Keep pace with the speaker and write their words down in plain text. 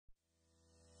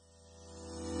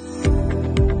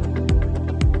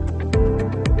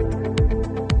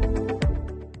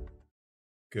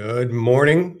Good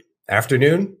morning,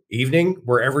 afternoon, evening,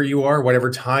 wherever you are, whatever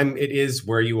time it is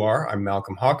where you are. I'm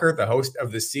Malcolm Hawker, the host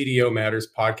of the CDO Matters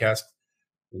Podcast.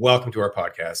 Welcome to our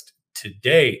podcast.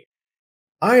 Today,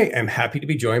 I am happy to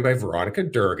be joined by Veronika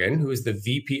Durgin, who is the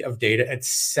VP of Data at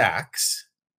Saks.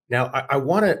 Now, I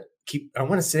want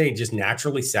to say just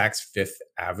naturally Saks Fifth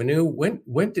Avenue.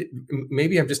 When did,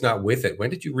 maybe I'm just not with it. When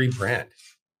did you rebrand?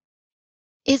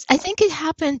 I think it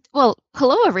happened. Well,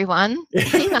 hello everyone.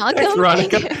 Hey Malcolm. Thanks,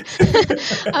 Veronika.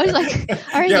 I was like,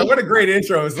 all right. Yeah, what a great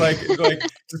intro. It's like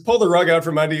just pull the rug out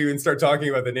from under you and start talking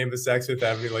about the name of Saks Fifth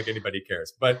Avenue like anybody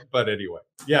cares. But anyway,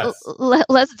 yes.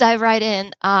 Let's dive right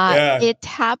in. Yeah. It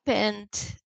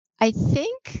happened, I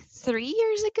think, 3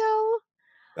 years ago.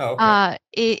 Oh,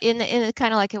 okay. In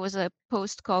kind of like it was a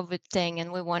post-COVID thing,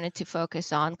 and we wanted to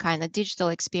focus on kind of digital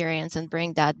experience and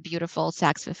bring that beautiful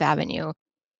Saks Fifth Avenue,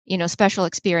 special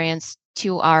experience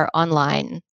to our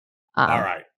online. All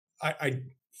right. I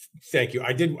thank you.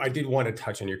 I did want to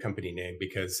touch on your company name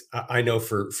because I know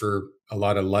for a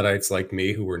lot of Luddites like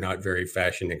me who were not very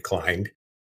fashion inclined,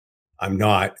 I'm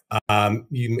not.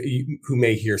 You who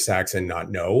may hear Saks and not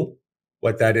know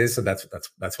what that is. So that's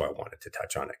why I wanted to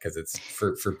touch on it, because it's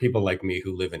for people like me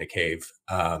who live in a cave.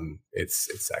 It's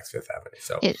Saks Fifth Avenue.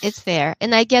 So it's fair,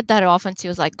 and I get that often too.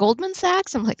 It's like Goldman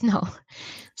Sachs. I'm like, no,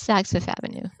 Saks Fifth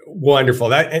Avenue. Wonderful.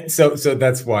 So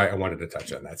that's why I wanted to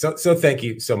touch on that. So thank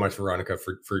you so much, Veronika,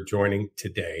 for joining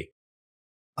today.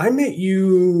 I met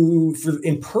you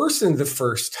in person the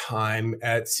first time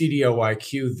at CDO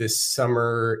IQ this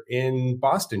summer in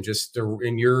Boston, just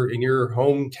in your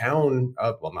hometown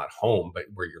of, well, not home, but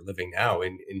where you're living now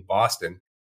in Boston.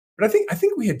 But I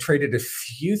think we had traded a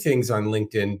few things on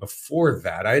LinkedIn before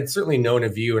that. I had certainly known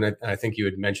of you, and I think you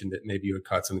had mentioned that maybe you had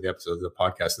caught some of the episodes of the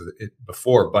podcast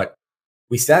before. But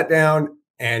we sat down,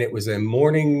 and it was a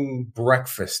morning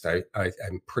breakfast.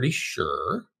 I'm pretty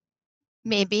sure.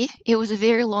 Maybe it was a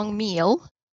very long meal.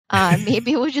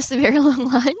 Maybe it was just a very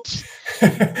long lunch.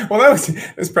 Well,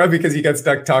 that was probably because you got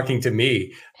stuck talking to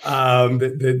me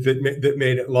that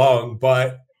made it long.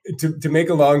 But to make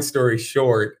a long story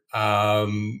short,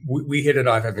 we hit it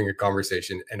off having a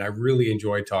conversation, and I really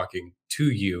enjoyed talking to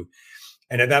you.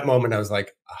 And at that moment, I was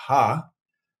like, aha,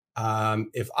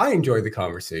 if I enjoy the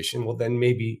conversation, well, then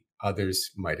maybe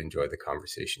others might enjoy the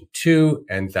conversation too.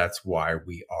 And that's why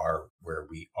we are where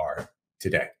we are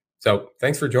today. So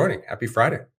thanks for joining. Happy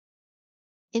Friday.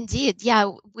 Indeed. Yeah,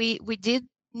 we did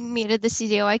meet at the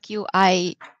CDO IQ.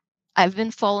 I've been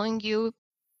following you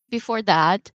before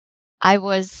that. I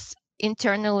was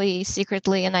internally,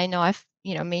 secretly, and I know I've,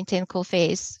 maintained cool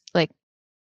face, like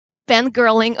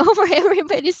fangirling over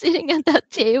everybody sitting at that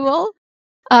table.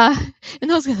 And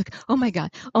I was like, oh my God,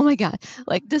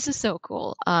 like this is so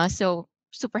cool. So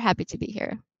super happy to be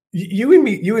here. You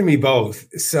and me both.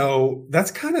 So that's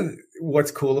kind of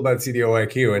what's cool about CDO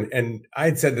IQ. And I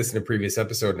had said this in a previous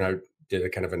episode, and I did a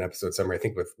kind of an episode summary, I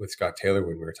think with Scott Taylor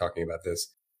when we were talking about this.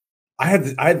 I had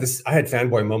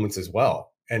fanboy moments as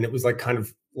well, and it was like kind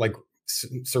of like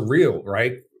surreal,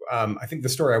 right? I think the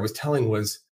story I was telling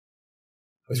was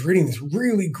I was reading this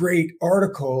really great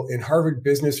article in Harvard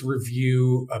Business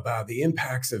Review about the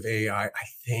impacts of AI.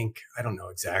 I don't know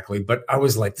exactly, but I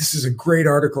was like, this is a great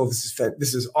article.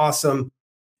 This is awesome.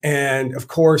 And of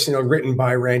course, written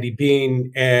by Randy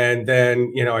Bean. And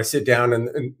then, I sit down and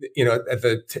at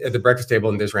the breakfast table,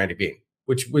 and there's Randy Bean,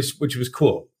 which was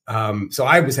cool. So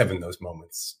I was having those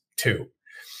moments too.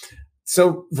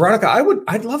 So Veronika,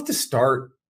 I'd love to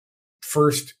start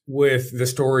first with the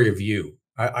story of you.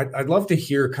 I'd love to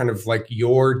hear kind of like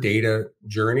your data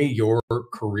journey, your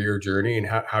career journey, and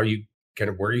how you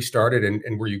kind of where you started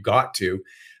and where you got to.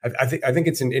 I think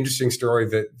it's an interesting story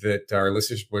that our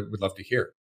listeners would love to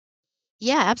hear.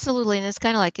 Yeah, absolutely. And it's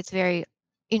kind of like, it's very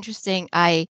interesting.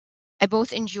 I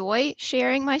both enjoy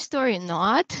sharing my story and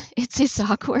not. It's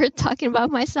awkward talking about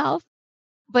myself.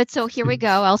 But so here we go.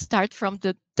 I'll start from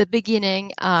the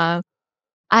beginning.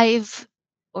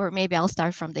 Or maybe I'll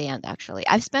start from the end, actually.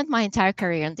 I've spent my entire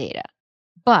career in data,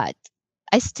 but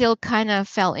I still kind of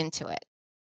fell into it.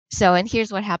 So, and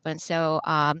here's what happened. So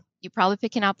you're probably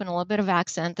picking up on a little bit of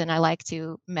accent, and I like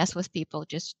to mess with people,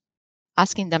 just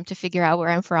asking them to figure out where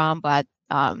I'm from, but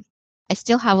I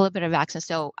still have a little bit of accent.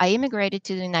 So I immigrated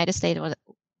to the United States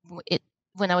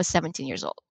when I was 17 years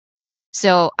old.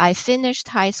 So I finished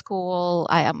high school.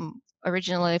 I am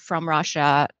originally from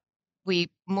Russia.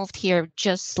 We moved here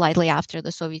just slightly after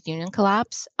the Soviet Union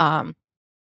collapse. So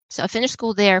I finished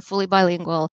school there, fully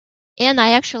bilingual, and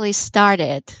I actually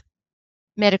started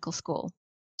medical school.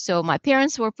 So my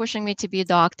parents were pushing me to be a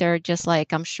doctor, just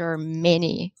like I'm sure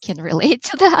many can relate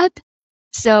to that.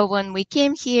 So when we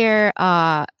came here,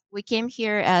 we came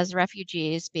here as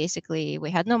refugees. Basically, we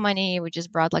had no money. We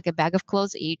just brought like a bag of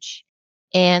clothes each.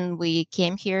 And we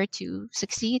came here to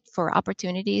succeed, for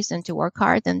opportunities, and to work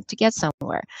hard and to get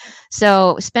somewhere.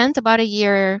 So spent about a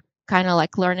year kind of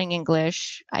like learning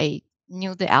English. I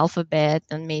knew the alphabet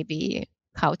and maybe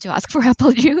how to ask for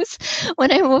apple juice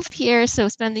when I moved here. So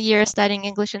spent a year studying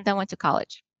English and then went to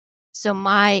college. So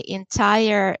my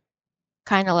entire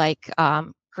kind of like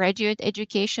graduate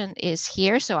education is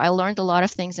here. So I learned a lot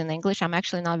of things in English. I'm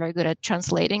actually not very good at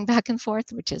translating back and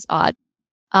forth, which is odd.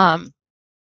 Um,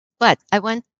 but I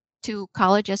went to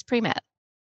college as pre-med.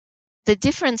 The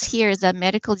difference here is that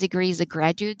medical degree is a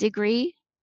graduate degree.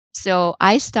 So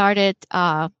I started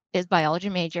as biology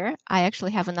major. I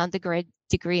actually have an undergrad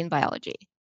degree in biology.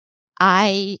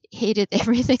 I hated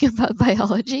everything about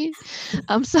biology.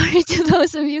 I'm sorry to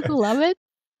those of you who love it.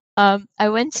 I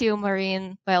went to a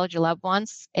marine biology lab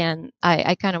once, and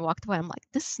I kind of walked away. I'm like,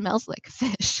 this smells like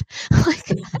fish.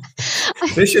 Like,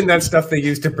 Fish and that stuff they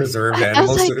use to preserve the I was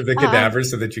animals, like, the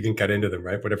cadavers, so that you can cut into them,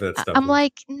 right? Whatever that stuff I'm is.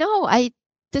 like, no,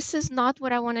 this is not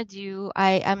what I want to do.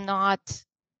 I am not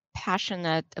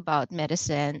passionate about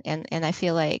medicine, and I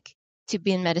feel like to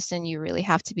be in medicine, you really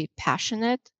have to be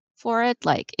passionate for it.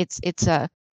 Like it's a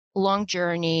long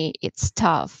journey. It's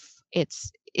tough.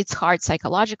 It's hard,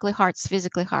 psychologically hard, it's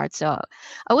physically hard. So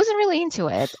I wasn't really into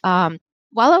it.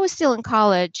 While I was still in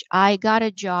college, I got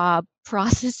a job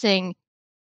processing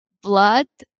blood,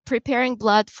 preparing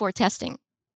blood for testing.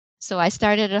 So I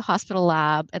started at a hospital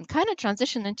lab and kind of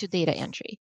transitioned into data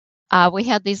entry. We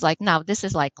had these like, now this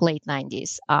is like late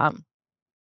 90s.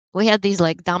 We had these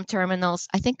like dumb terminals.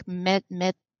 I think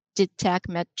Meditech,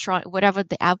 Medtron, whatever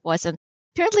the app was, and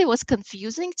apparently it was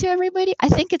confusing to everybody. I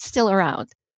think it's still around.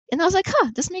 And I was like,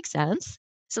 this makes sense.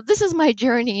 So this is my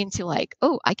journey into like,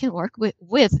 oh, I can work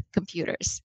with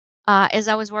computers. As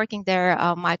I was working there,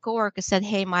 my coworker said,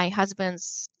 hey, my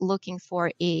husband's looking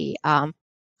for a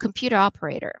computer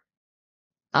operator.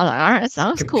 I was like, all right,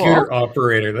 sounds cool. Computer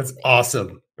operator. That's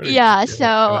awesome. Yeah,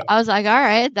 so I was like, all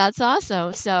right, that's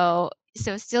awesome. So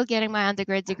still getting my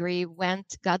undergrad degree,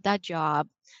 got that job.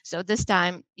 So this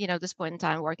time, this point in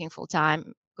time, working full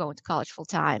time, going to college full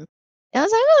time. And I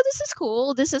was like, oh, this is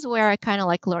cool. This is where I kind of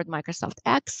like learned Microsoft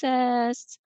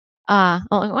Access. I'm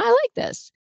like, well, I like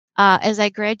this. As I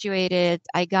graduated,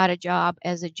 I got a job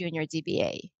as a junior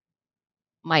DBA.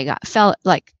 My God, felt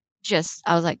like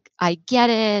I was like, I get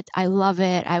it. I love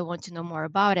it. I want to know more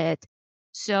about it.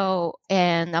 So,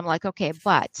 and I'm like, okay,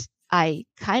 but I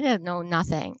kind of know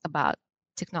nothing about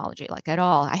technology, like at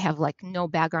all. I have like no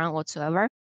background whatsoever.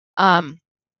 Um,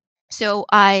 so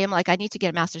I am like, I need to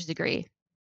get a master's degree.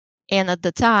 And at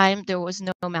the time, there was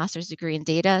no master's degree in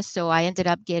data. So I ended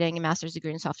up getting a master's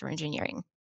degree in software engineering.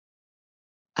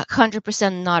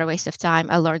 100% not a waste of time.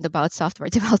 I learned about software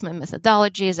development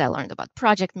methodologies. I learned about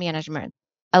project management.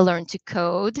 I learned to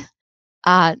code.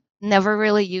 Never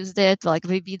really used it, like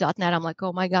VB.NET. I'm like,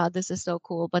 oh my God, this is so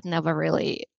cool, but never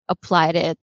really applied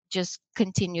it. Just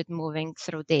continued moving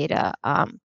through data.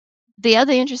 The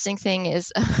other interesting thing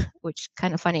is, which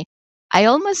kind of funny, I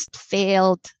almost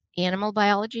failed animal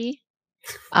biology.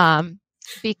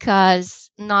 Because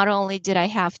not only did I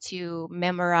have to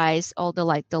memorize all the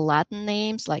Latin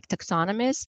names, like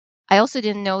taxonomies, I also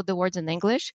didn't know the words in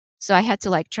English. So I had to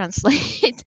like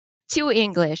translate to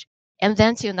English and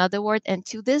then to another word. And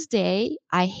to this day,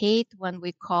 I hate when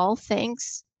we call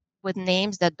things with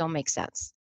names that don't make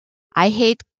sense. I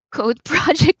hate code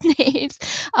project names.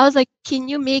 I was like, can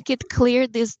you make it clear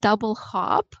this double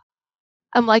hop?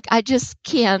 I'm like, I just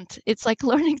can't. It's like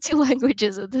learning two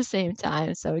languages at the same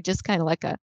time. So just kind of like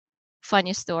a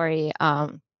funny story.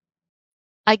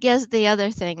 I guess the other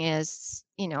thing is,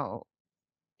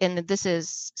 and this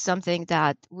is something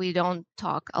that we don't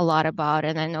talk a lot about,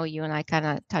 and I know you and I kind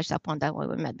of touched upon that when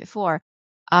we met before,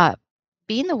 uh,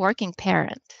 being a working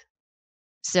parent.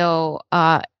 So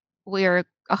we're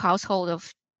a household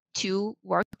of two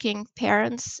working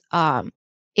parents.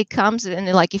 It comes in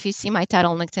like, if you see my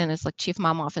title on LinkedIn, it's like Chief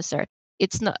Mom Officer.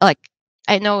 It's not like,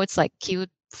 I know it's like cute,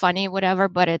 funny, whatever,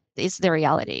 but it's the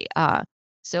reality.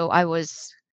 So I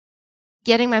was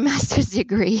getting my master's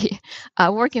degree,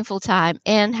 working full time,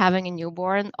 and having a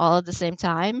newborn all at the same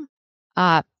time.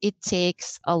 It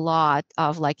takes a lot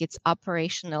of like, it's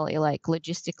operationally, like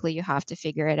logistically, you have to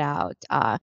figure it out.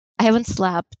 I haven't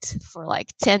slept for like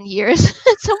 10 years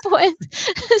at some point.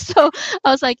 So I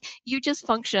was like, you just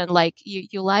function like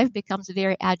your life becomes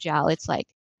very agile. It's like,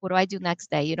 what do I do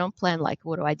next day? You don't plan like,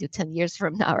 what do I do 10 years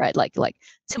from now, right? Like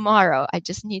tomorrow, I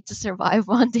just need to survive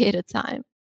one day at a time.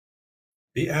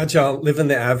 Be agile, living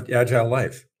the agile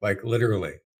life, like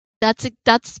literally.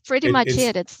 That's pretty It, much it's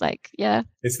it. It's like, yeah.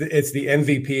 it's the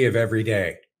MVP of every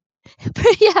day.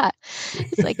 Yeah.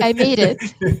 It's like I made it.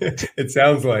 It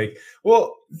sounds like.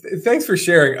 Well, thanks for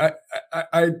sharing. I,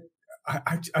 I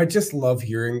I just love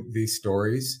hearing these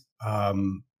stories.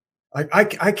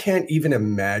 I can't even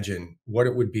imagine what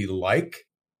it would be like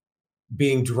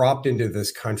being dropped into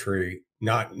this country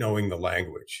not knowing the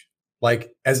language.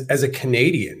 Like as a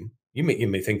Canadian, you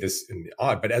may think this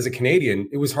odd, but as a Canadian,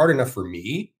 it was hard enough for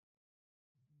me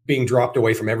being dropped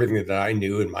away from everything that I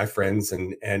knew and my friends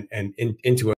and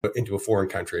into a foreign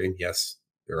country. And yes,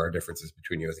 there are differences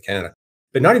between US and Canada,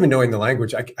 but not even knowing the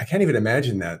language, I can't even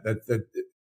imagine that.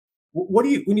 What do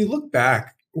you when you look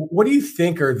back? What do you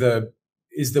think are the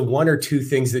one or two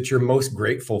things that you're most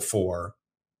grateful for,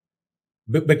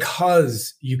 but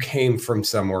because you came from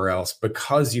somewhere else,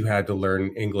 because you had to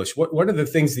learn English? What are the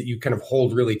things that you kind of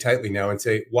hold really tightly now and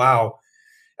say, wow,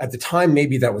 at the time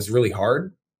maybe that was really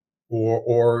hard,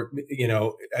 or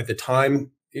at the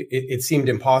time it seemed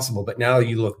impossible, but now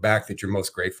you look back that you're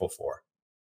most grateful for?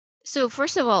 So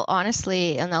first of all,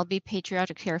 honestly, and I'll be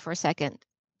patriotic here for a second,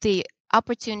 the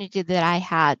opportunity that I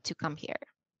had to come here,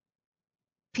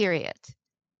 period.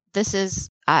 This is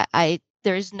I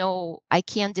there's no I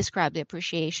can't describe the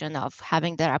appreciation of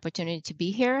having that opportunity to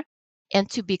be here and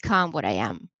to become what I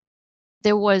am.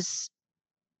 There was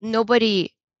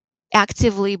nobody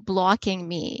actively blocking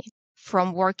me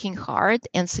from working hard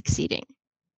and succeeding.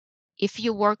 If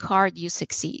you work hard, you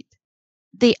succeed.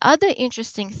 The other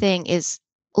interesting thing is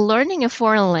learning a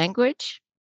foreign language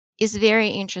is very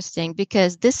interesting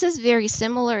because this is very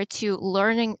similar to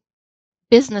learning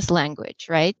business language,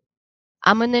 right?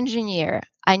 I'm an engineer.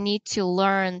 I need to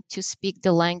learn to speak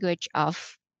the language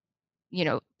of,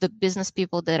 the business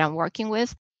people that I'm working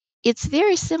with. It's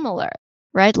very similar,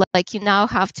 right? Like you now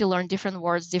have to learn different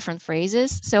words, different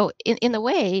phrases. So in a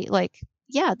way, like,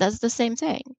 yeah, that's the same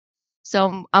thing.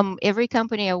 So every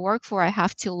company I work for, I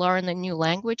have to learn a new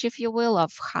language, if you will,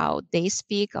 of how they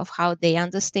speak, of how they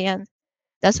understand.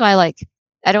 That's why, like,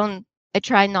 I don't I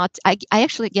try not I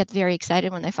actually get very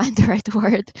excited when I find the right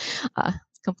word.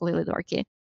 It's completely dorky.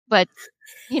 But,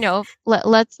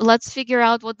 let's figure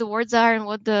out what the words are and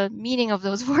what the meaning of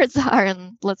those words are,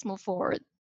 and let's move forward.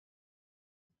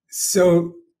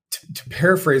 So to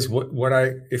paraphrase what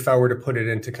I if I were to put it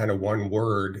into kind of one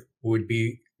word, would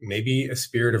be maybe a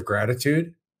spirit of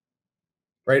gratitude,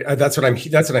 right? That's what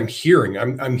I'm hearing.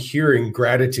 I'm hearing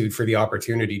gratitude for the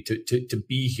opportunity to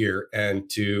be here and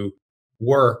to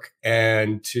work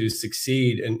and to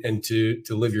succeed and to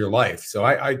live your life. So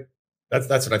I that's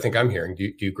what I think I'm hearing.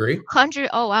 Do you agree?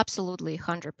 100 Oh, absolutely,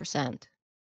 100%.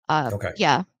 Okay.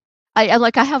 Yeah. I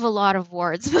have a lot of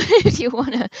words, but if you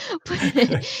wanna put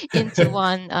it into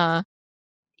one,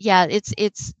 yeah,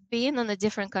 it's being in a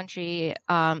different country.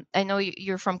 I know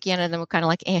you're from Canada, and we're kind of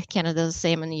like, Canada's the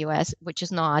same in the US, which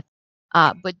is not.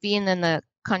 But being in a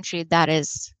country that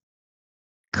is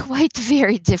quite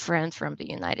very different from the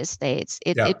United States,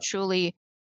 it Yeah. truly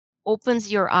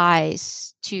opens your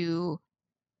eyes to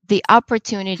the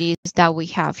opportunities that we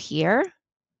have here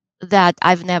that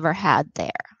I've never had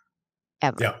there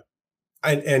ever. Yeah.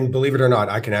 And believe it or not,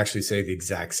 I can actually say the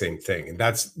exact same thing. And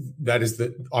that is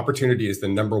the opportunity is the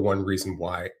number one reason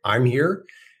why I'm here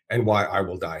and why I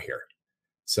will die here.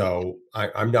 So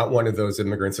I'm not one of those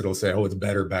immigrants that'll say, "Oh, it's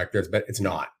better back there." It's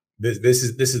not. This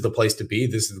is the place to be.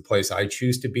 This is the place I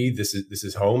choose to be. This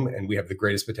is home, and we have the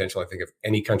greatest potential, I think, of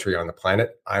any country on the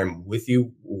planet. I'm with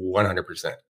you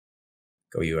 100%.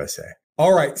 Go USA.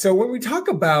 All right. So when we talk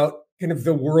about kind of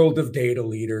the world of data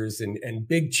leaders and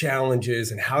big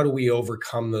challenges and how do we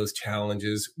overcome those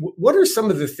challenges, what are some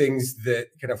of the things that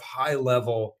kind of high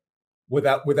level,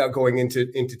 without going into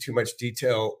too much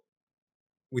detail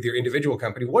with your individual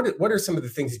company, what are some of the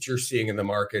things that you're seeing in the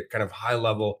market, kind of high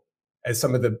level, as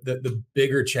some of the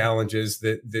bigger challenges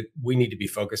that we need to be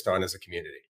focused on as a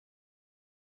community?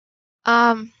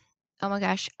 Um, oh my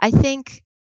gosh, I think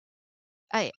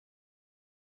I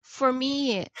for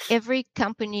me, every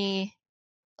company,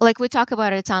 like we talk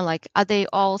about it a ton, like, are they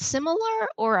all similar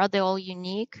or are they all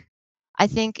unique? I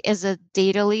think as a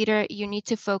data leader, you need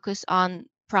to focus on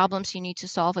problems you need to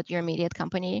solve at your immediate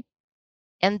company,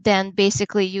 and then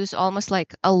basically use almost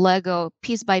like a Lego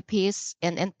piece by piece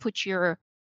and put your,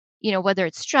 whether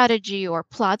it's strategy or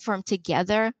platform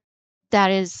together that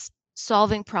is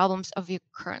solving problems of your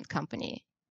current company.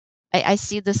 I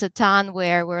see this a ton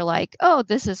where we're like, oh,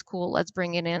 this is cool, let's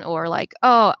bring it in. Or like,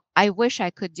 oh, I wish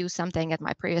I could do something at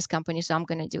my previous company, so I'm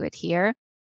going to do it here.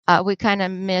 We kind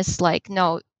of miss like,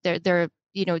 no, there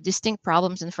are, distinct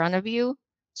problems in front of you,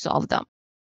 solve them.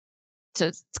 So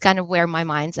it's kind of where my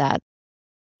mind's at.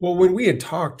 Well, when we had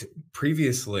talked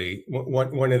previously,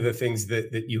 one of the things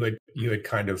that you had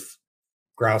kind of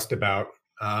groused about,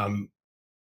 um,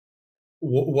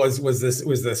 was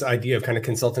this idea of kind of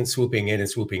consultants swooping in and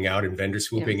swooping out, and vendors Yeah.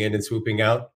 swooping in and swooping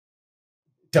out.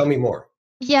 Tell me more.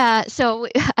 Yeah, so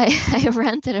I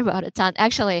ranted about it ton.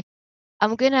 Actually,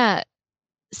 I'm gonna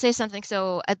say something.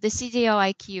 So at the CDO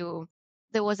IQ,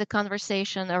 there was a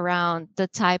conversation around the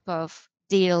type of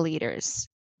data leaders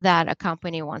that a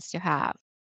company wants to have.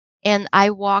 And I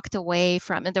walked away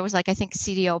from, and there was like, I think,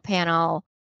 CDO panel.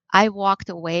 I walked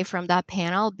away from that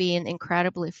panel being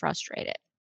incredibly frustrated.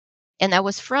 And I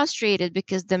was frustrated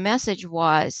because the message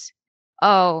was,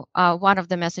 one of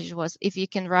the messages was, if you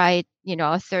can write, a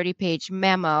 30-page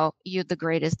memo, you're the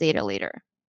greatest data leader.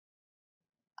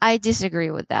 I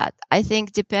disagree with that. I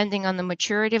think depending on the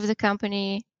maturity of the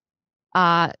company,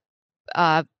 uh,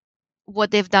 uh,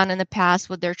 what they've done in the past,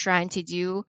 what they're trying to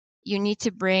do, you need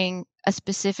to bring a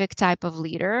specific type of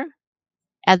leader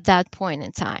at that point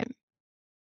in time.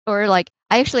 Or like,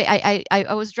 I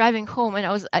was driving home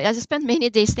and I spent many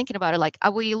days thinking about it. Like,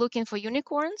 are we looking for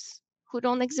unicorns who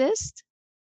don't exist?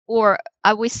 Or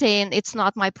are we saying it's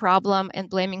not my problem and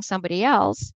blaming somebody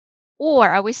else? Or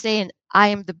are we saying I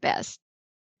am the best?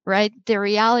 Right? The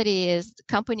reality is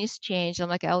companies change.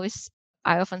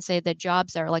 I often say that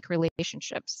jobs are like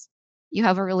relationships. You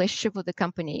have a relationship with the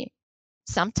company.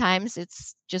 Sometimes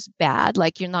it's just bad,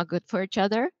 like you're not good for each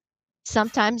other.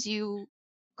 Sometimes you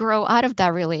grow out of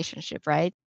that relationship,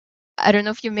 right? I don't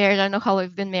know if you're married. I don't know how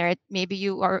you've been married. Maybe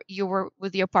you were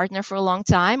with your partner for a long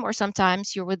time, or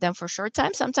sometimes you're with them for a short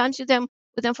time. Sometimes you're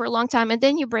with them for a long time, and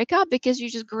then you break up because you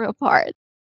just grew apart.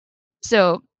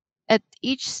 So at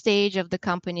each stage of the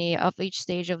company, of each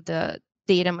stage of the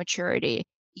data maturity,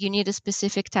 you need a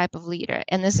specific type of leader.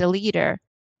 And as a leader,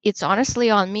 it's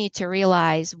honestly on me to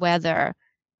realize whether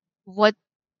what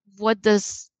what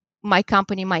does my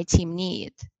company, my team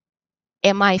need?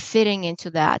 Am I fitting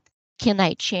into that? Can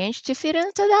I change to fit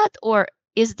into that? Or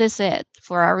is this it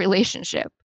for our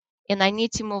relationship? And I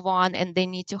need to move on and they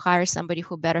need to hire somebody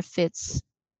who better fits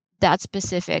that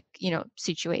specific,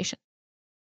 situation.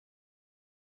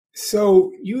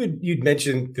 So you'd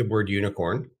mentioned the word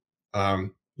unicorn.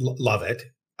 Love it.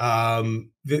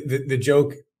 The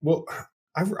joke. Well,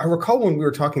 I recall when we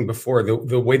were talking before,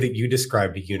 the way that you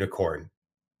described a unicorn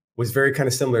was very kind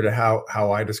of similar to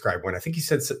how I describe one. I think you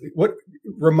said what?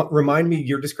 Remind me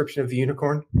your description of the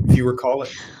unicorn, if you recall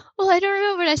it. Well, I don't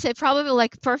remember what I said. Probably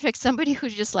like perfect, somebody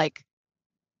who's just like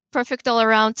perfect all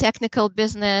around technical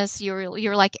business.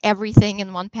 You're like everything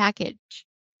in one package.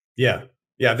 Yeah,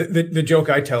 yeah. The joke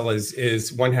I tell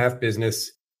is one half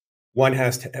business, one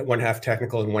half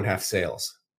technical, and one half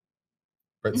sales.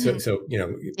 Right. So, Hmm. so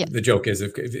Yeah. the joke is,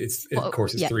 if it's of Well,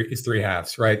 course yeah. it's three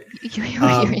halves, right? You're,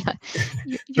 Um, yeah.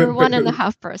 You're but one and a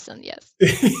half person. Yes.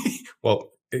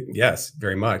 well, yes,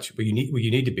 very much. But you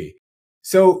need to be.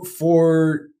 So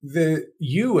for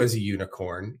you as a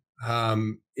unicorn,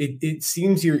 it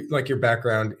seems your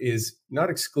background is not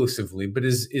exclusively, but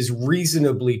is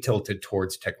reasonably tilted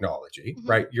towards technology, Hmm.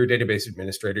 right? You're a database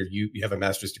administrator. You have a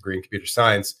master's degree in computer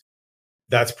science.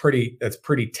 That's pretty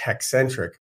tech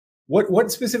centric.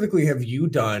 What specifically have you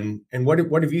done, and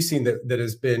what have you seen that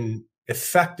has been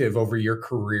effective over your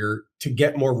career to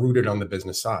get more rooted on the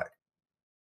business side?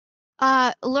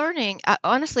 Learning,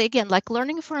 honestly, again, like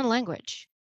learning a foreign language,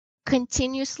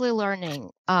 continuously learning.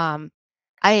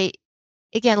 I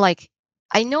again, like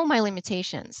I know my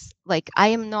limitations. Like I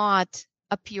am not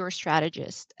a pure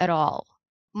strategist at all.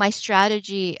 My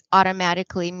strategy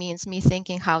automatically means me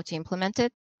thinking how to implement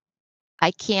it.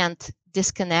 I can't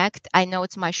disconnect. I know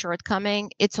it's my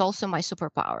shortcoming. It's also my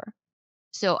superpower.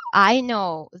 So I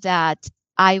know that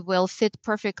I will fit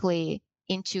perfectly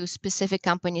into specific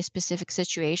company, specific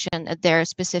situation at their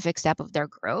specific step of their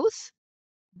growth.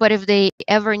 But if they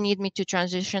ever need me to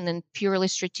transition in purely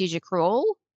strategic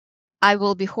role, I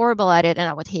will be horrible at it and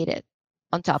I would hate it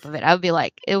on top of it. I would be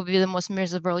like, it would be the most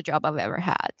miserable job I've ever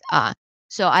had.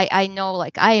 So I know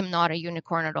like I am not a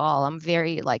unicorn at all. I'm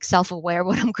very like self-aware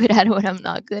what I'm good at, what I'm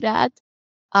not good at.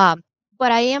 Um,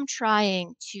 but I am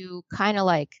trying to kind of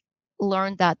like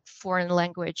learn that foreign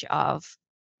language of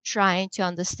trying to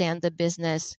understand the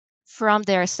business from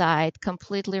their side,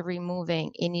 completely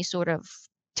removing any sort of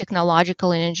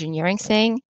technological and engineering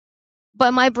thing.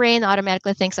 But my brain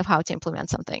automatically thinks of how to implement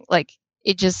something. Like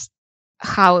it just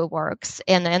how it works.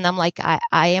 And I'm like, I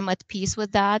am at peace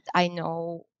with that. I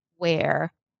know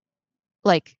where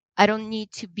like I don't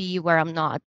need to be where I'm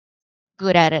not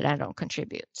good at it. I don't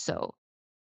contribute. So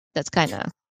that's kind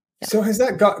of yeah. So has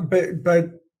that got? But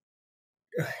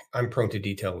I'm prone to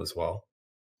detail as well.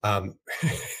 Um,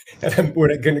 and then when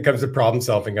it comes to problem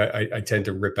solving, I tend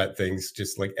to rip at things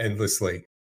just like endlessly.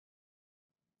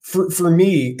 For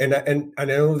me, and I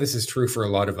know this is true for a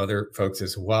lot of other folks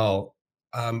as well.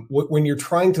 When you're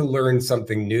trying to learn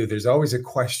something new, there's always a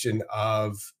question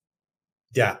of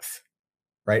depth,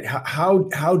 right?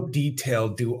 How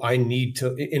detailed do I need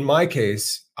to? In my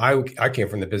case, I came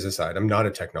from the business side. I'm not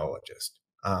a technologist.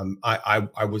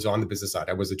 I was on the business side.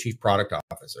 I was a chief product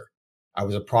officer. I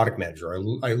was a product manager.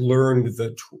 I learned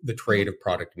the trade of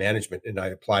product management, and I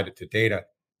applied it to data.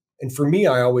 And for me,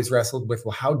 I always wrestled with,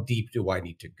 well, how deep do I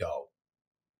need to go?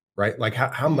 Right? Like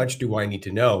how Mhm. much do I need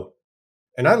to know?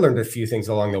 And I learned a few things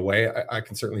along the way I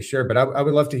can certainly share, but I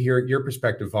would love to hear your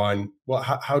perspective on, well,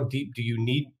 how deep do you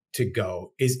need to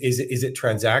go? Is it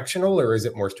transactional, or is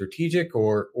it more strategic,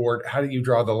 or how do you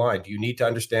draw the line? Do you need to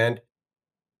understand,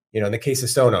 in the case of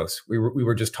Sonos, we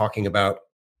were just talking about,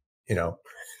 you know,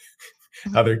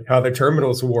 Mhm. how their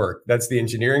terminals work. That's the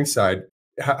engineering side.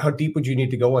 How deep would you need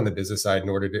to go on the business side in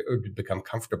order to become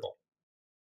comfortable?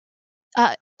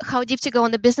 Uh, how deep to go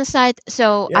on the business side?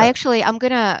 So Yeah. I'm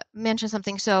gonna mention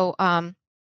something. So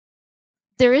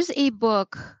there is a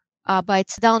book by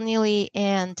Tidal Neely,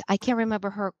 and I can't remember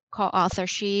her co-author.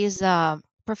 She's a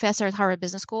professor at Harvard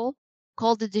Business School,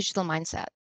 called The Digital Mindset.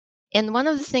 And one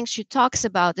of the things she talks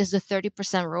about is the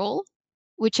 30% rule,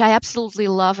 which I absolutely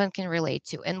love and can relate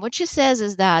to. And what she says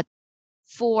is that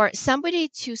for somebody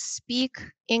to speak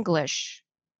English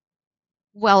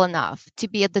well enough to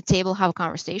be at the table, have a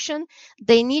conversation,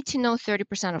 they need to know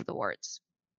 30% of the words.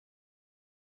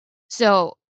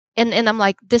 So, and I'm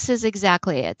like, this is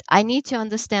exactly it. I need to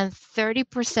understand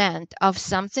 30% of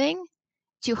something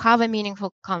to have a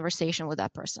meaningful conversation with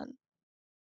that person.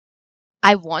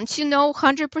 I want to know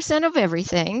 100% of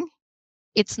everything.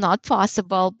 It's not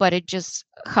possible, but it just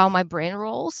how my brain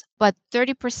rolls. But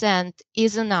 30%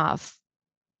 is enough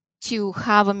to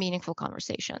have a meaningful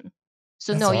conversation.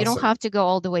 So That's no, you don't awesome. have to go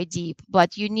all the way deep,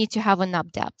 but you need to have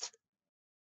enough depth.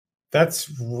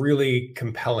 That's really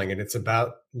compelling, and it's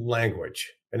about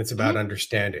language, and it's Hmm. about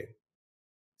understanding.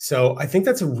 So I think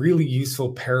that's a really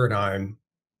useful paradigm,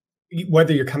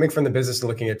 whether you're coming from the business and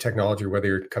looking at technology, or whether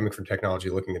you're coming from technology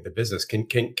looking at the business.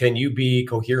 Can you be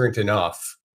coherent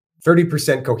enough?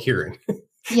 30% coherent.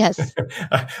 Yes.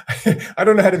 I, I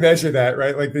don't know how to measure that,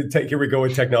 right? Like here we go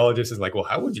with technologists is like, well,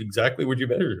 how would you exactly would you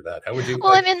measure that? How would you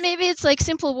Well, I like? mean, maybe it's like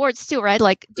simple words too, right?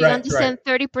 Like, do you Right, right, understand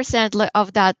 30%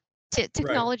 of that right.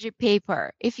 technology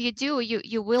paper? If you do,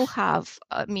 you will have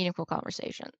a meaningful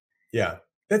conversation. Yeah.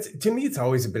 That's to me, it's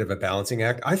always a bit of a balancing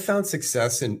act. I found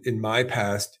success in my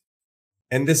past,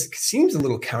 and this seems a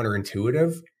little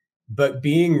counterintuitive, but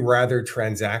being rather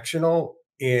transactional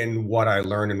in what I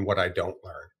learn and what I don't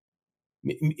learn.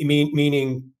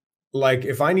 Meaning, like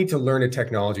if I need to learn a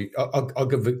technology, I'll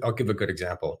give a good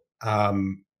example.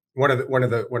 One of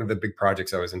the big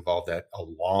projects I was involved at a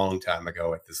long time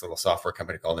ago at this little software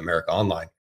company called America Online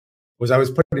was I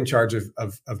was put in charge of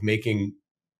making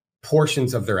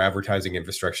portions of their advertising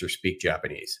infrastructure speak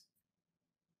Japanese,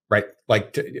 right?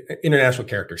 Like international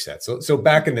character sets. So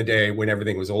back in the day when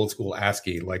everything was old school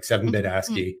ASCII, like 7-bit Mm-hmm.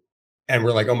 ASCII, and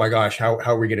we're like, oh my gosh, how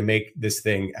are we going to make this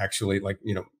thing actually like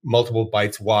multiple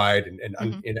bytes wide,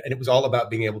 Hmm. and it was all about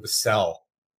being able to sell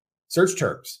search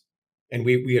terms, and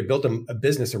we had built a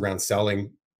business around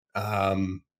selling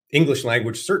um, English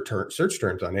language search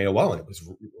terms on AOL, and it was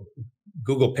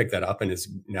Google picked that up and is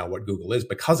now what Google is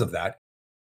because of that.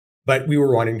 But we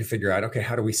were wanting to figure out, okay,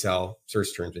 how do we sell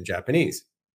search terms in Japanese?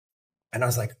 And I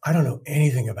was like, I don't know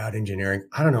anything about engineering.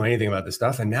 I don't know anything about this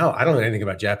stuff. And now I don't know anything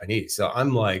about Japanese. So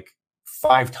I'm like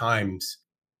 5 times,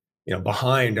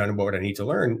 behind on what I need to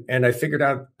learn. And I figured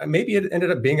out maybe it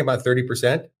ended up being about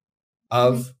 30% Hmm.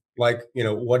 of like,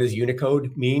 what does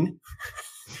Unicode mean?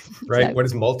 Right? What Exactly.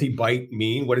 does multi-byte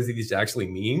mean? What does these actually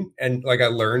mean? And like I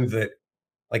learned that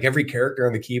like every character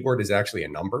on the keyboard is actually a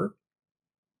number,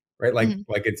 right? Like Hmm.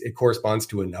 like it corresponds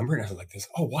to a number. And I was like this,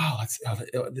 oh wow, that's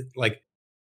like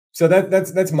so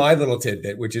that's my little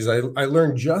tidbit, which is I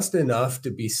learned just enough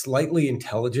to be slightly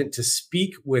intelligent, to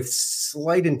speak with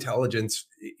slight intelligence,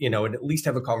 and at least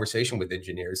have a conversation with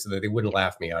engineers so that they wouldn't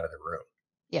laugh me out of the room.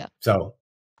 Yeah. So,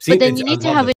 see, But then it's you I need to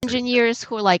love have the 30%. engineers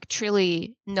who like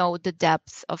truly know the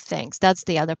depth of things. That's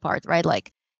the other part, right? Like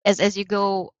as you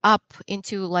go up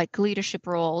into like leadership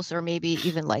roles or maybe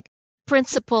even like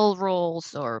principal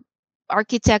roles or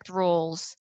architect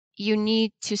roles, you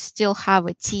need to still have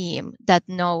a team that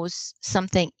knows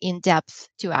something in depth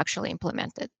to actually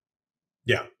implement it.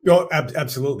 Yeah, no,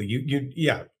 absolutely.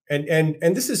 Yeah,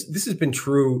 and this has been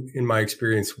true in my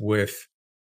experience with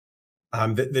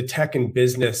the tech and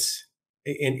business.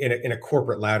 in a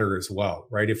corporate ladder as well,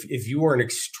 right? If you are an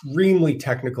extremely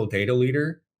technical data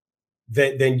leader,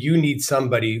 then you need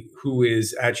somebody who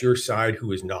is at your side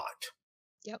who is not.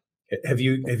 Yep. Have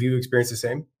you experienced the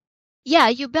same? Yeah,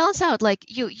 you balance out, like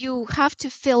you have to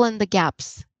fill in the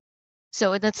gaps.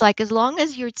 So that's like, as long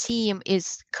as your team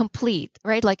is complete,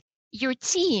 right? Like, your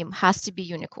team has to be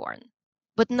unicorn,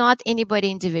 but not anybody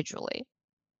individually.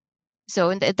 So,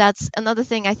 and that's another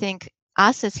thing. I think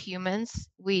us as humans,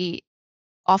 we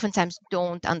oftentimes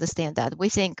don't understand that. We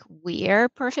think we're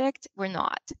perfect. We're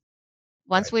not.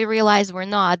 Once Right. we realize we're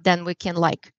not, then we can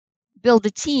like build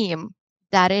a team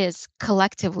that is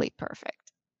collectively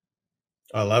perfect.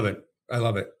 I love it. I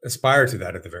love it. Aspire to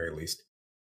that at the very least.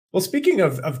 Well, speaking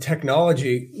of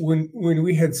technology, when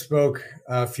we had spoke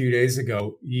a few days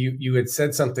ago, you had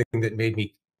said something that made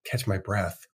me catch my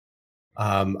breath.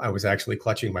 I was actually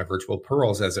clutching my virtual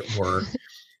pearls, as it were,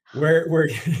 where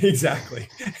exactly,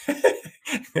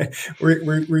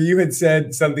 where you had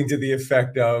said something to the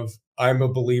effect of, "I'm a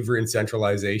believer in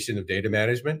centralization of data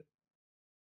management."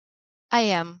 I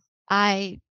am.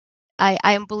 I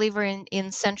am a believer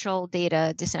in central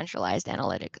data, decentralized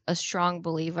analytic, a strong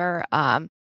believer.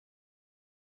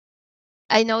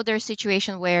 I know there's a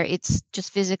situation where it's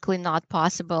just physically not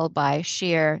possible by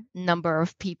sheer number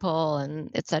of people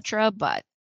and etc. But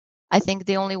I think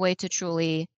the only way to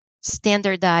truly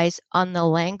standardize on the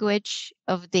language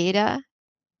of data,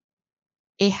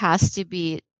 it has to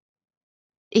be,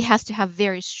 it has to have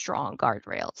very strong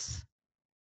guardrails.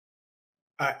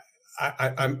 I,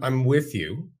 I'm with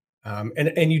you,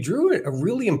 and you drew a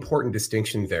really important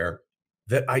distinction there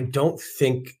that I don't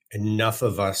think enough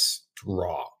of us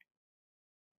draw,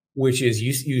 which is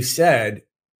you said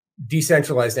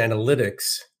decentralized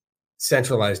analytics,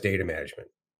 centralized data management.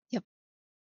 Yep.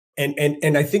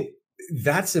 And I think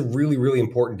that's a really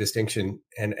important distinction.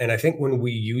 And I think when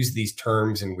we use these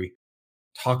terms and we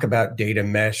talk about data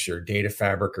mesh or data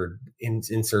fabric or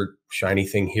insert shiny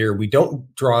thing here, we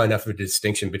don't draw enough of a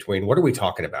distinction between what are we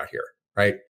talking about here,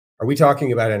 right? Are we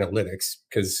talking about analytics?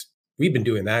 Because we've been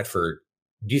doing that for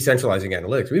decentralizing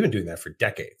analytics. We've been doing that for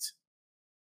decades.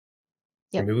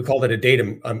 I Yep. mean, we called it a data,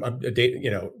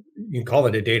 you can call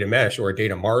it a data mesh or a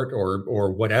data mart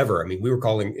or whatever. I mean, we were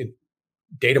calling it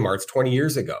data marts 20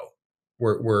 years ago,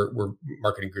 where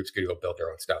marketing groups could go build their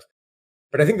own stuff.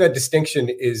 But I think that distinction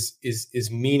is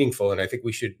meaningful, and I think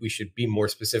we should be more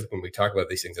specific when we talk about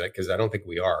these things, because I don't think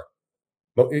we are.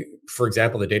 For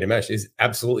example, the data mesh is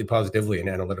absolutely positively an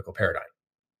analytical paradigm.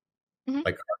 Hmm.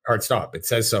 Like, hard stop. It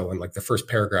says so in like the first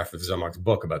paragraph of Zomok's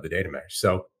book about the data mesh.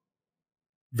 So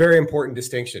very important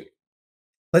distinction.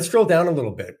 Let's drill down a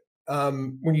little bit.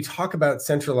 When you talk about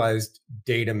centralized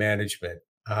data management,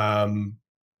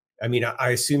 I mean, I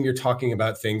assume you're talking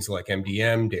about things like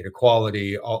MDM, data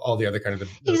quality, all the other kind of the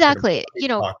kind of Exactly.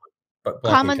 block, but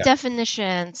blocking Common text.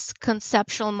 definitions,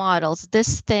 conceptual models.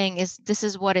 This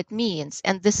is what it means,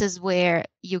 and this is where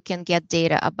you can get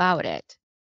data about it.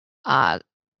 Uh,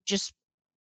 just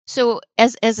so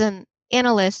as an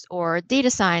analyst or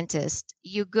data scientist,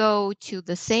 you go to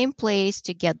the same place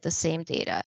to get the same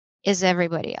data as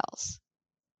everybody else,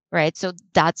 right? So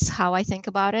that's how I think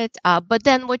about it. But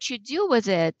then what you do with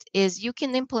it is you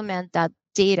can implement that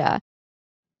data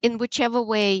in whichever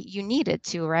way you need it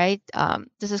to, right?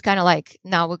 This is kind of like,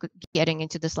 now we're getting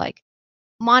into this like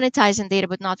monetizing data,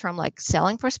 but not from like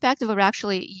selling perspective, but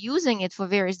actually using it for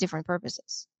various different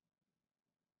purposes.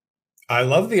 I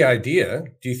love the idea.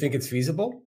 Do you think it's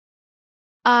feasible?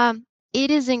 It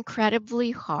is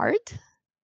incredibly hard,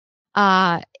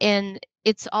 and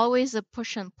it's always a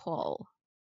push and pull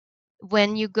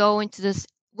when you go into this.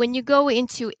 When you go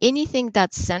into anything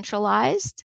that's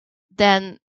centralized,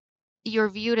 then you're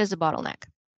viewed as a bottleneck.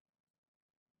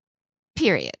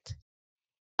 Period.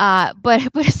 But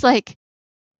but it's like,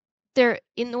 there,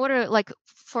 in order, like,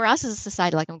 for us as a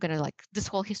society, like, I'm gonna like this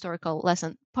whole historical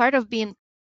lesson. Part of being,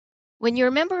 when you're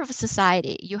a member of a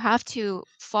society, you have to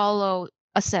follow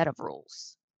a set of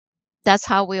rules. That's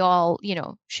how we all,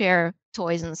 share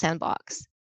toys in the sandbox.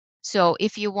 So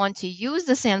if you want to use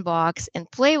the sandbox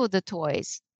and play with the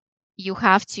toys, you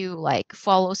have to like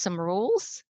follow some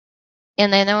rules.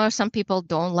 And I know some people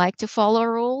don't like to follow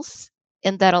rules,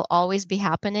 and that'll always be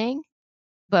happening.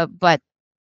 But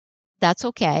that's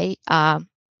okay.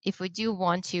 If we do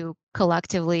want to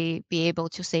collectively be able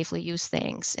to safely use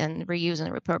things and reuse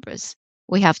and repurpose,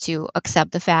 we have to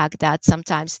accept the fact that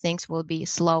sometimes things will be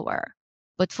slower,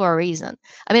 but for a reason.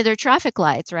 I mean, there are traffic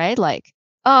lights, right? Like,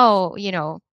 oh,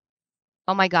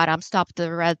 oh my God, I'm stopped at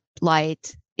the red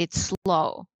light. It's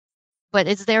slow, but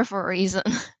it's there for a reason.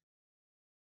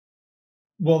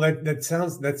 Well, that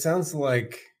sounds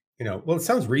like well, it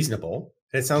sounds reasonable.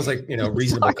 It sounds like,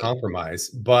 reasonable Sorry. compromise,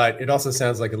 but it also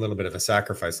sounds like a little bit of a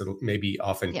sacrifice that maybe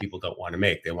often Yeah. people don't want to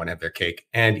make. They want to have their cake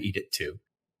and eat it too.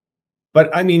 But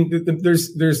I mean,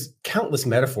 there's countless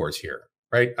metaphors here,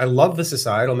 right? I love the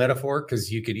societal metaphor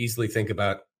because you could easily think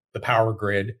about the power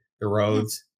grid, the Mhm.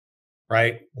 roads,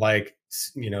 right? Like,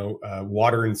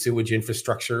 water and sewage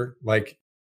infrastructure. Like,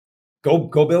 go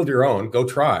build your own. Go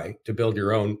try to build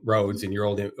your own roads Mhm. and your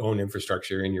own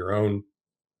infrastructure and your own,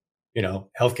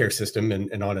 healthcare system,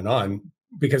 and on and on.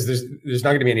 Because there's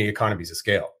not going to be any economies of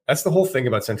scale. That's the whole thing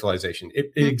about centralization.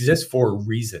 It Mhm. exists for a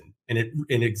reason, and it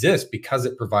exists because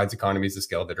it provides economies of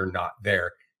scale that are not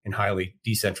there in highly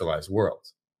decentralized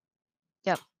worlds.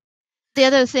 Yep. The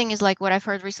other thing is like what I've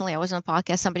heard recently. I was on a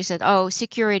podcast. Somebody said, "Oh,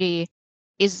 security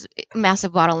is a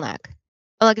massive bottleneck."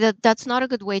 Like that's not a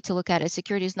good way to look at it.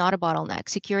 Security is not a bottleneck.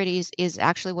 Security is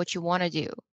actually what you want to do,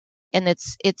 and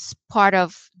it's part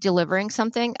of delivering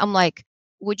something. I'm like,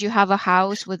 would you have a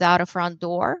house without a front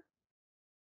door?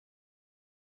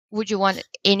 Would you want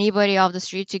anybody off the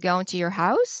street to go into your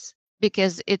house?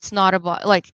 Because it's not about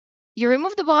like you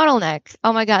remove the bottleneck.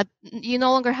 Oh my God, you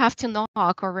no longer have to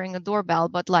knock or ring a doorbell,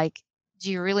 but like,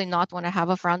 do you really not want to have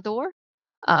a front door?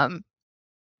 Um,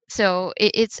 so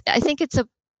I think it's a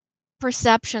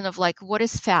perception of like what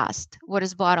is fast, what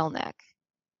is bottleneck,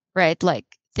 right? Like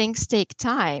things take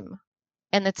time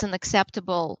and it's an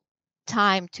acceptable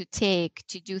time to take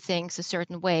to do things a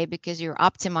certain way because you're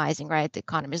optimizing, right? The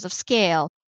economies of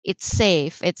scale, it's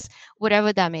safe, it's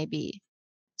whatever that may be.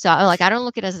 So I don't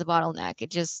look at it as a bottleneck. It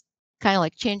just kind of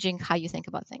like changing how you think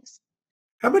about things.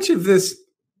 How much of this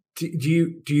do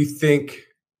you think?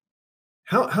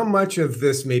 How much of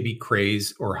this may be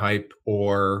craze or hype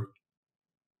or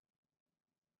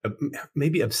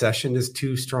maybe obsession is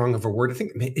too strong of a word? I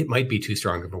think it might be too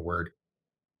strong of a word.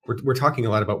 We're talking a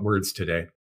lot about words today.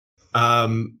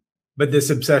 Um, but this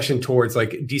obsession towards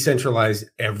like decentralize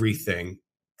everything.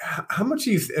 How much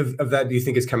of that do you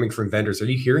think is coming from vendors? Are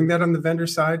you hearing that on the vendor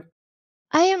side?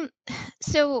 I am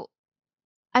so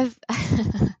I've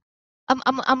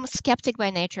I'm a skeptic by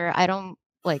nature. I don't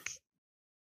like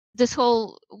this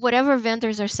whole whatever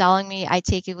vendors are selling me, I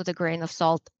take it with a grain of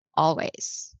salt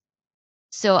always.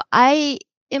 So I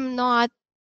am not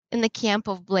in the camp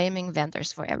of blaming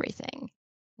vendors for everything.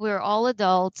 We're all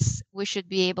adults. We should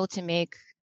be able to make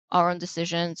our own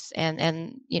decisions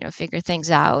and figure things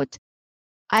out.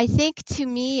 I think to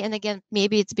me, and again,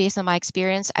 maybe it's based on my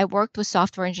experience, I worked with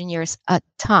software engineers a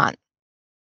ton,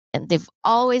 and they've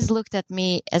always looked at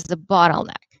me as the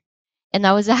bottleneck. And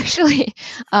I was actually,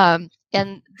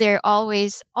 and they're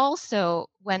always also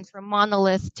went from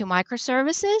monolith to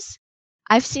microservices.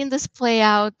 I've seen this play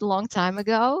out a long time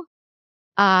ago.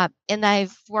 And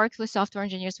I've worked with software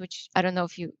engineers, which I don't know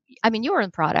if I mean, you were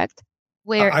in product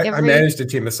where I every, managed a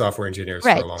team of software engineers for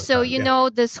a right. long So, time. Yeah.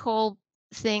 this whole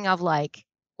thing of like,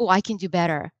 oh, I can do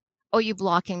better. Oh, you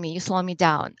blocking me. You slow me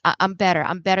down. I'm better.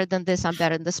 I'm better than this. I'm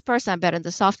better than this person. I'm better than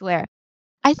the software.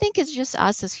 I think it's just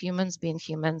us as humans being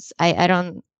humans. I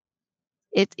don't,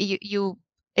 it,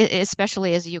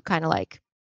 especially as you kind of like,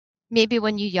 maybe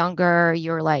when you're younger,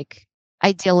 you're like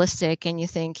idealistic and you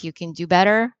think you can do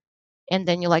better and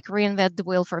then you like reinvent the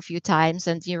wheel for a few times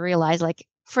and you realize like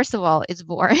first of all it's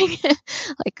boring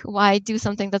like why do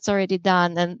something that's already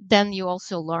done, and then you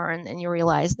also learn and you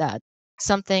realize that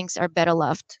some things are better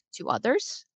left to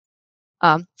others.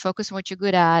 Focus on what you're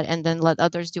good at and then let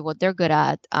others do what they're good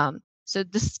at. So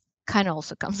this kind of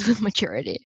also comes with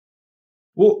maturity.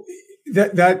 Well,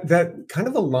 that kind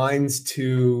of aligns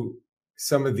to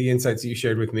some of the insights that you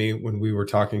shared with me when we were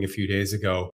talking a few days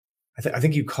ago. I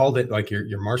think you called it like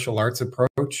your martial arts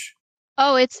approach.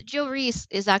 Oh, it's Joe Reese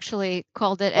is actually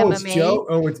called it Oh, it's MMA. Joe.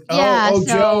 Oh, it's Yeah, Joe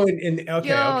so and okay,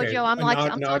 Joe, okay. Joe, I'm like,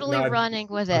 Not I'm not totally not running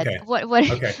with it. okay. What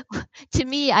Okay. to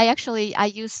me, I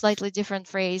use slightly different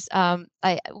phrase.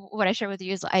 What I share with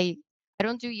you is I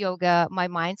don't do yoga. My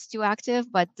mind's too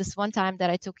active, but this one time that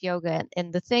I took yoga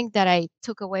and the thing that I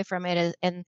took away from it is,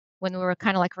 and when we were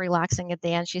kind of like relaxing at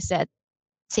the end, she said,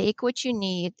 take what you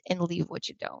need and leave what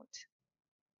you don't.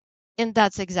 And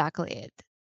that's exactly it.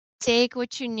 Take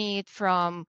what you need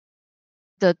from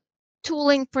the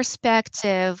tooling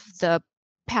perspective, the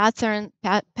patterns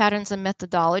and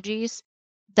methodologies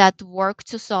that work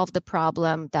to solve the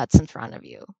problem that's in front of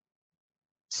you.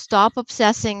 Stop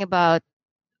obsessing about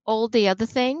all the other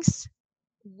things.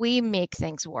 We make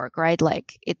things work, right?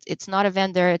 Like it's not a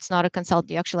vendor, it's not a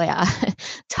consultant. You actually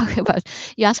talk about,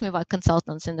 you asked me about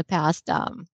consultants in the past,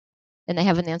 and I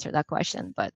haven't answered that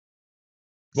question. But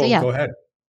so Well, yeah, go ahead.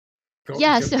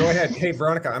 yeah. So Go ahead. Hey,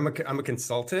 Veronica, I'm a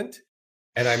consultant.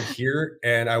 and I'm here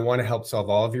and I want to help solve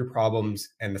all of your problems.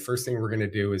 And the first thing we're going to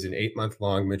do is an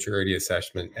 8-month-long maturity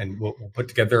assessment, and we'll put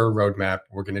together a roadmap.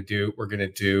 We're going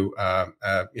to do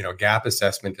gap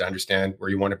assessment to understand where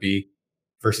you want to be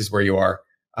versus where you are.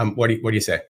 What do you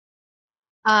say?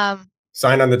 Um,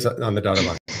 Sign on the dotted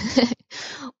line.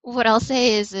 what I'll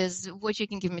say is what you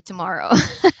can give me tomorrow.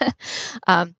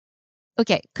 um,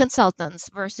 okay, consultants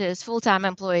versus full-time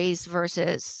employees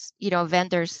versus,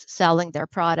 vendors selling their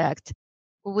product.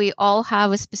 We all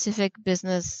have a specific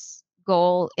business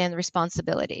goal and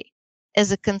responsibility.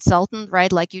 As a consultant,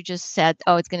 right, like you just said,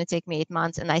 oh, it's going to take me 8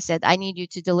 months. And I said, I need you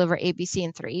to deliver ABC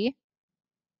in 3.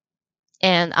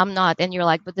 And I'm not. And you're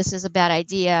like, but this is a bad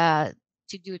idea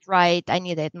to do it right. I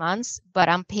need 8 months, but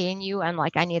I'm paying you and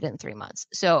like I need it in 3 months.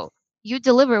 So you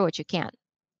deliver what you can.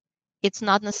 It's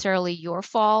not necessarily your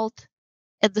fault.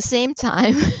 At the same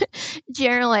time,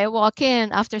 generally I walk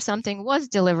in after something was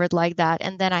delivered like that,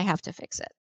 and then I have to fix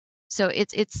it. So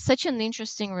it's such an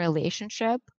interesting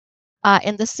relationship.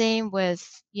 And the same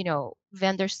with,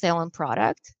 vendor sale and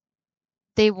product.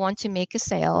 They want to make a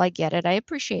sale. I get it. I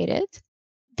appreciate it.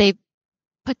 They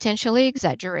potentially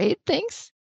exaggerate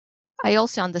things. I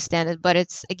also understand it, but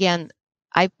it's again,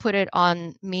 I put it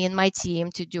on me and my team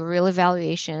to do real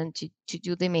evaluation, to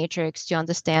do the matrix, to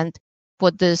understand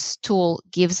what this tool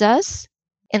gives us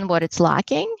and what it's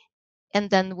lacking. And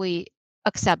then we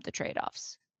accept the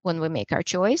trade-offs when we make our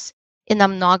choice. And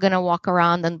I'm not going to walk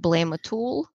around and blame a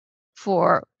tool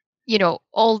for,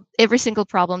 every single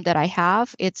problem that I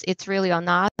have. It's really on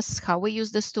us, how we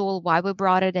use this tool, why we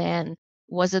brought it in,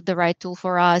 was it the right tool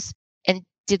for us? And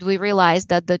did we realize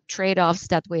that the trade-offs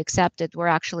that we accepted were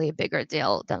actually a bigger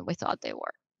deal than we thought they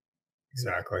were?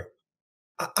 Exactly.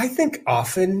 I think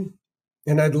often,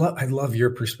 and I'd love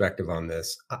your perspective on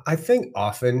this. I think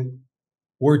often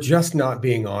we're just not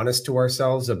being honest to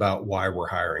ourselves about why we're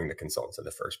hiring the consultants in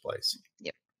the first place.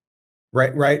 Yep.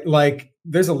 Right. Like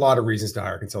there's a lot of reasons to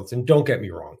hire consultants. And don't get me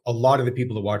wrong. A lot of the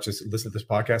people that watch this, listen to this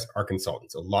podcast are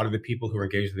consultants. A lot of the people who are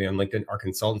engaged with me on LinkedIn are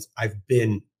consultants. I've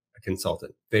been a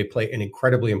consultant. They play an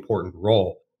incredibly important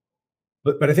role.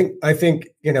 But I think,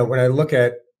 when I look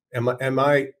at, am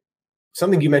I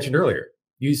something you mentioned earlier,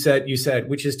 you said,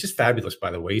 which is just fabulous,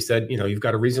 by the way, you said, you've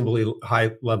got a reasonably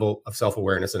high level of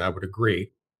self-awareness, and I would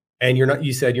agree. And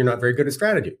you said you're not very good at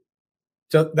strategy.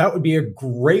 So that would be a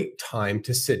great time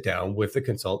to sit down with a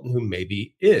consultant who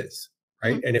maybe is,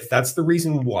 right? Mm-hmm. And if that's the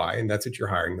reason why, and that's what you're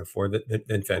hiring them for,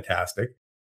 then fantastic.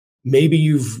 Maybe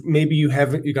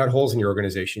you got holes in your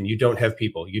organization. You don't have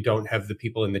people. You don't have the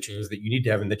people in the chairs that you need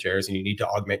to have in the chairs, and you need to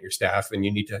augment your staff, and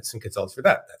you need to have some consultants for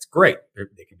that. That's great.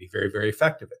 They can be very, very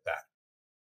effective at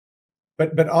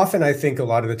that. But often I think a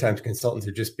lot of the times consultants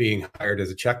are just being hired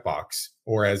as a checkbox,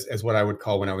 or as what I would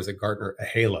call when I was at Gartner, a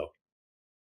halo,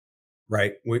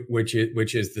 right? Which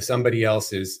is the somebody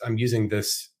else is, I'm using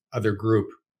this other group,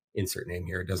 insert name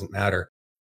here, it doesn't matter,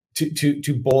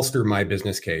 to bolster my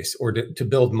business case, or to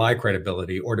build my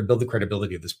credibility, or to build the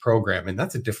credibility of this program. And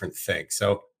that's a different thing.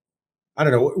 So I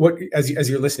don't know what, as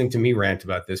you're listening to me rant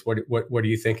about this, what are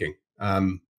you thinking?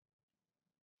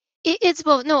 It's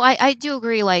both. No, I do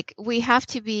agree. Like we have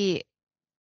to be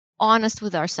honest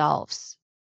with ourselves,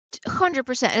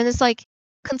 100%. And it's like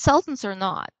consultants or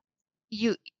not,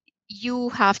 you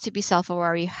have to be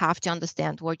self-aware. You have to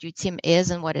understand what your team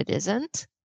is and what it isn't,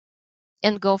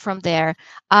 and go from there.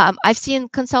 I've seen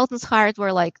consultants hired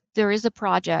where like there is a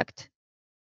project,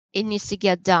 it needs to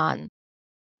get done.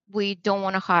 We don't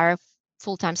want to hire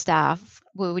full-time staff.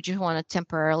 We just want to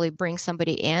temporarily bring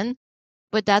somebody in,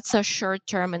 but that's a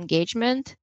short-term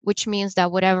engagement, which means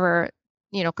that whatever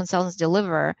consultants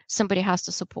deliver, somebody has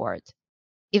to support.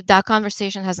 If that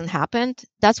conversation hasn't happened,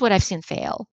 that's what I've seen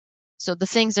fail. So the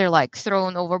things are like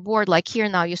thrown overboard, like here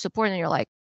now you support, and you're like,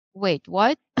 wait,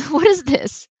 what? What is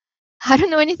this? I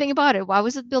don't know anything about it. Why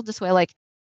was it built this way? Like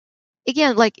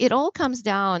again, like it all comes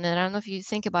down, and I don't know if you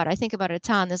think about it, I think about it a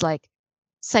ton, is like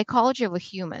psychology of a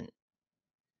human.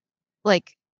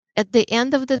 Like at the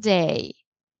end of the day,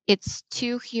 it's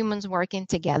two humans working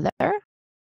together.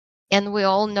 And we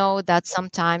all know that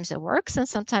sometimes it works and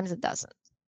sometimes it doesn't.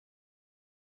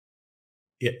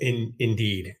 Yeah,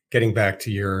 indeed, getting back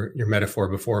to your metaphor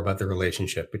before about the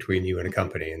relationship between you and a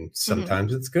company, and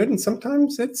sometimes it's good and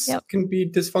sometimes can be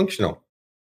dysfunctional.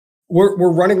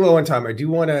 We're running low on time. I do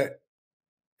want to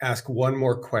ask one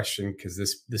more question, because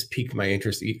this piqued my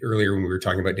interest earlier when we were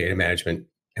talking about data management,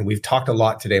 and we've talked a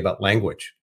lot today about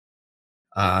language.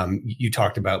 You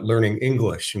talked about learning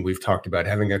English, and we've talked about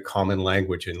having a common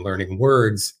language and learning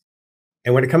words.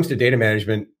 And when it comes to data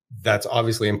management, that's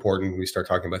obviously important when we start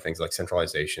talking about things like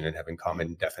centralization and having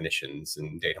common definitions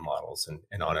and data models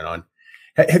and on and on.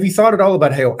 Have you thought at all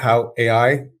about how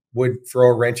AI would throw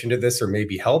a wrench into this, or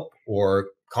maybe help, or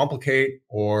complicate,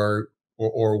 or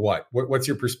what? What's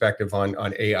your perspective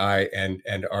on AI and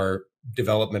our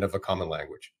development of a common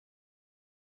language?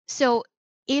 So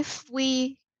if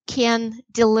we can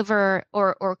deliver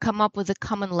or come up with a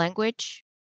common language,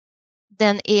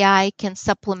 then AI can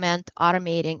supplement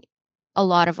automating a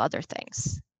lot of other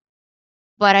things.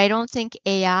 But I don't think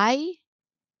AI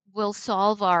will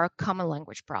solve our common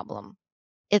language problem.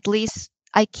 At least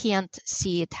I can't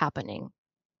see it happening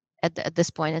at this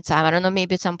point in time. I don't know,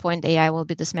 maybe at some point AI will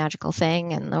be this magical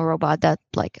thing and a robot that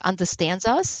like understands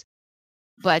us,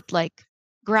 but like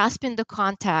grasping the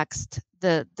context,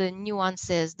 the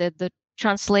nuances, the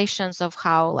translations of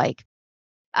how like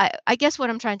I guess what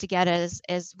I'm trying to get at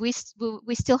is we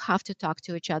still have to talk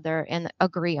to each other and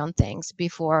agree on things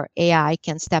before AI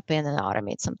can step in and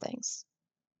automate some things.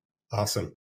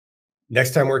 Awesome.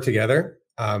 Next time we're together,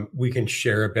 we can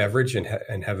share a beverage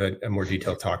and have a more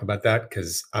detailed talk about that,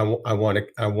 because I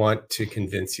want to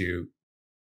convince you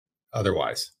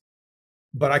otherwise.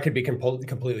 But I could be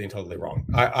completely and totally wrong.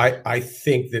 I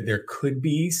think that there could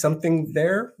be something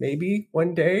there maybe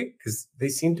one day, because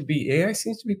AI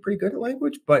seems to be pretty good at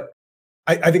language, but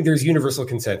I think there's universal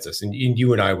consensus, and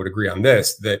you and I would agree on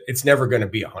this, that it's never going to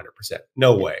be 100%.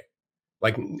 No way.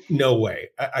 Like no way.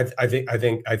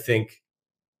 I think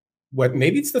what,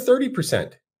 maybe it's the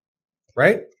 30%,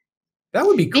 right? That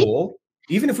would be cool,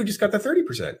 even if we just got the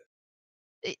 30%.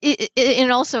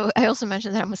 And also, I also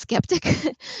mentioned that I'm a skeptic,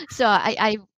 so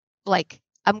I like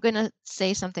I'm gonna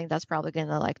say something that's probably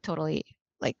gonna like totally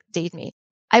like date me.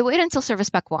 I wait until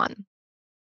service pack 1.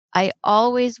 I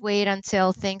always wait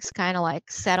until things kind of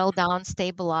like settle down,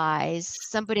 stabilize.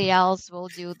 Somebody else will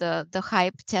do the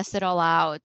hype, test it all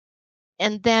out,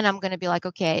 and then I'm gonna be like,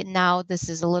 okay, now this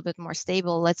is a little bit more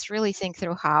stable. Let's really think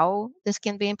through how this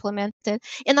can be implemented.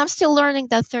 And I'm still learning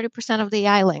that 30% of the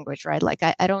AI language, right? Like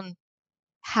I don't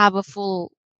have a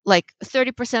full like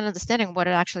 30% understanding what it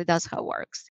actually does, how it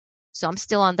works. So I'm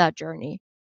still on that journey.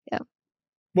 Yeah.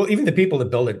 Well, even the people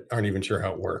that build it aren't even sure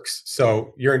how it works.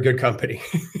 So you're in good company.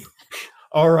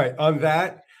 All right. On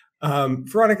that,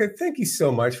 Veronika, thank you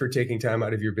so much for taking time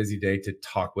out of your busy day to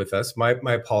talk with us. My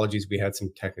apologies. We had some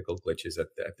technical glitches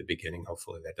at the beginning.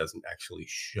 Hopefully that doesn't actually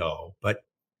show, but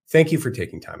thank you for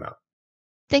taking time out.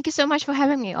 Thank you so much for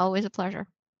having me. Always a pleasure.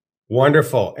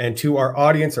 Wonderful. And to our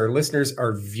audience, our listeners,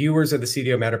 our viewers of the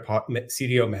CDO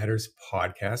Matters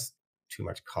podcast, too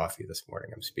much coffee this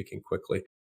morning. I'm speaking quickly.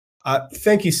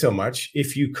 Thank you so much.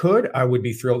 If you could, I would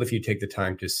be thrilled if you take the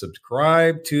time to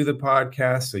subscribe to the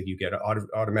podcast so you get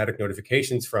automatic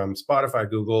notifications from Spotify,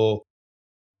 Google,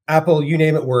 Apple, you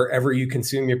name it, wherever you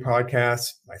consume your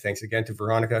podcasts. My thanks again to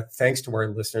Veronika. Thanks to our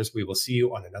listeners. We will see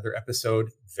you on another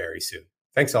episode very soon.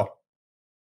 Thanks all.